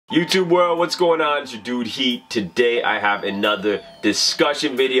YouTube world, what's going on? It's your dude Heat. Today I have another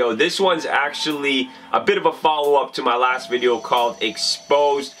discussion video. This one's actually a bit of a follow-up to my last video called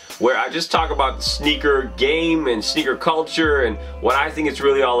Exposed, where I just talk about the sneaker game and sneaker culture and what I think it's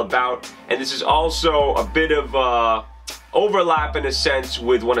really all about. And this is also a bit of overlap in a sense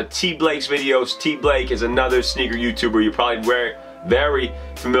with one of T Blake's videos. T Blake is another sneaker YouTuber. You're probably very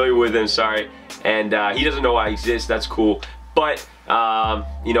familiar with him, sorry. And he doesn't know I exist, that's cool. But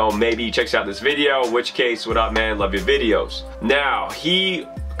you know, maybe he checks out this video, in which case, what up, man? Love your videos. Now, he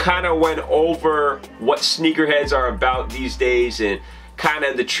kind of went over what sneakerheads are about these days and kind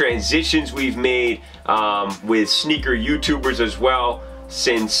of the transitions we've made with sneaker YouTubers as well,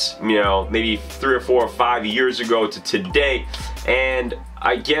 since, you know, maybe 3 or 4 or 5 years ago to today. And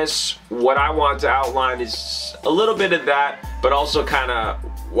I guess what I want to outline is a little bit of that, but also kind of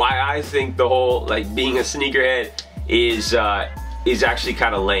why I think the whole, like, being a sneakerhead is actually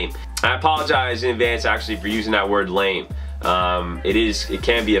kind of lame. I apologize in advance actually for using that word lame. It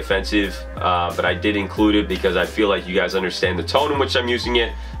can be offensive, but I did include it because I feel like you guys understand the tone in which I'm using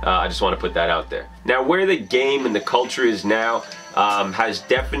it. I just want to put that out there. Now, where the game and the culture is now has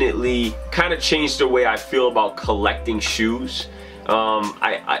definitely kind of changed the way I feel about collecting shoes.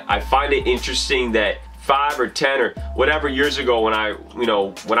 I find it interesting that 5 or 10 or whatever years ago, when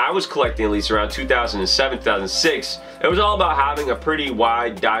I was collecting, at least around 2007, 2006, it was all about having a pretty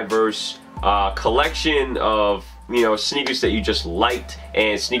wide, diverse collection of, you know, sneakers that you just liked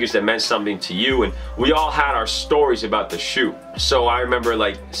and sneakers that meant something to you, and we all had our stories about the shoe. So I remember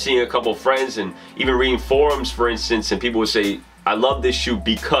like seeing a couple friends and even reading forums, for instance, and people would say, I love this shoe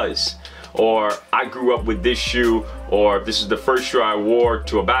because, or I grew up with this shoe, or this is the first shoe I wore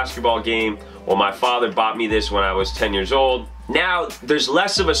to a basketball game, or my father bought me this when I was 10 years old. Now, there's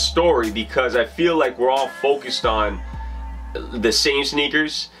less of a story because I feel like we're all focused on the same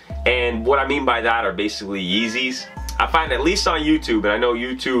sneakers, and what I mean by that are basically Yeezys. I find, at least on YouTube, and I know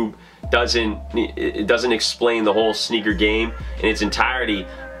YouTube doesn't explain the whole sneaker game in its entirety,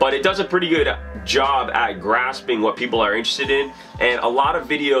 but it does a pretty good job at grasping what people are interested in. And a lot of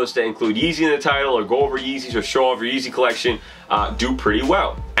videos that include Yeezy in the title or go over Yeezys or show off your Yeezy collection do pretty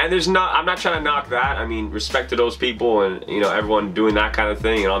well. And I'm not trying to knock that. I mean, respect to those people and, you know, everyone doing that kind of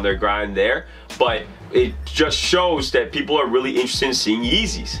thing and on their grind there. But it just shows that people are really interested in seeing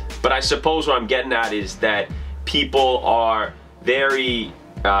Yeezys. But I suppose what I'm getting at is that people are very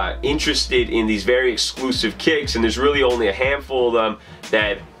interested in these very exclusive kicks, and there's really only a handful of them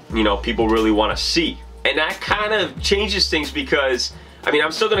that, you know, people really want to see. And that kind of changes things because, I mean,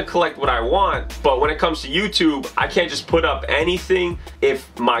 I'm still gonna collect what I want, but when it comes to YouTube, I can't just put up anything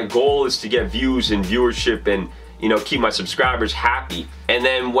if my goal is to get views and viewership and, you know, keep my subscribers happy. And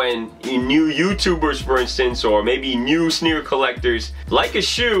then when new YouTubers, for instance, or maybe new sneaker collectors like a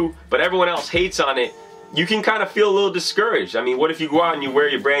shoe, but everyone else hates on it, you can kind of feel a little discouraged. I mean, what if you go out and you wear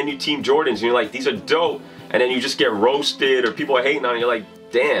your brand new Team Jordans and you're like, these are dope, and then you just get roasted or people are hating on it, you're like,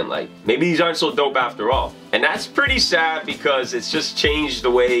 damn, like, maybe these aren't so dope after all. And that's pretty sad because it's just changed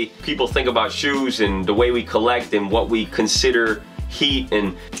the way people think about shoes and the way we collect and what we consider Heat,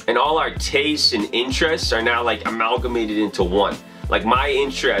 and all our tastes and interests are now like amalgamated into one. Like my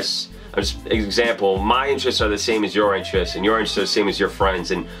interests, example, my interests are the same as your interests, and your interests are the same as your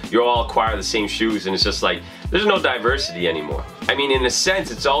friends, and you all acquire the same shoes, and it's just like, there's no diversity anymore. I mean, in a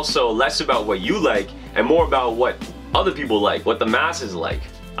sense, it's also less about what you like and more about what other people like, what the masses like.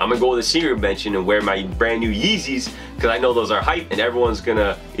 I'm gonna go to the sneaker convention and wear my brand new Yeezys because I know those are hype, and everyone's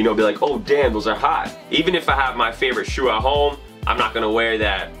gonna, you know, be like, oh damn, those are hot. Even if I have my favorite shoe at home, I'm not gonna wear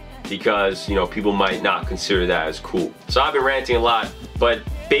that because, you know, people might not consider that as cool. So I've been ranting a lot, but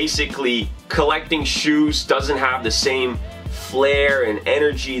basically collecting shoes doesn't have the same flair and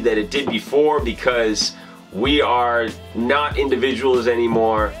energy that it did before because we are not individuals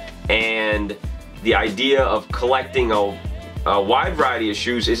anymore, and the idea of collecting a wide variety of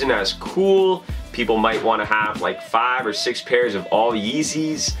shoes isn't as cool. People might want to have like 5 or 6 pairs of all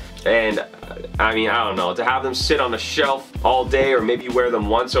Yeezys, and I mean, I don't know, to have them sit on the shelf all day, or maybe you wear them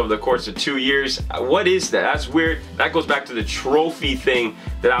once over the course of 2 years. What is that? That's weird. That goes back to the trophy thing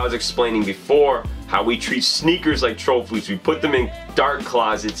that I was explaining before, how we treat sneakers like trophies. We put them in dark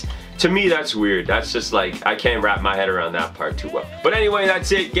closets. To me, that's weird. That's just like, I can't wrap my head around that part too well. But anyway,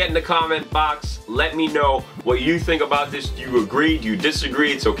 that's it. Get in the comment box. Let me know what you think about this. Do you agree? Do you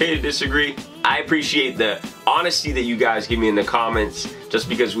disagree? It's okay to disagree. I appreciate the honesty that you guys give me in the comments. Just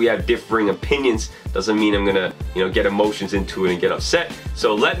because we have differing opinions doesn't mean I'm gonna, you know, get emotions into it and get upset.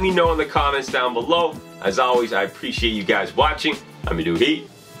 So let me know in the comments down below. As always, I appreciate you guys watching. I'm your dude Heat.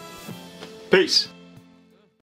 Peace.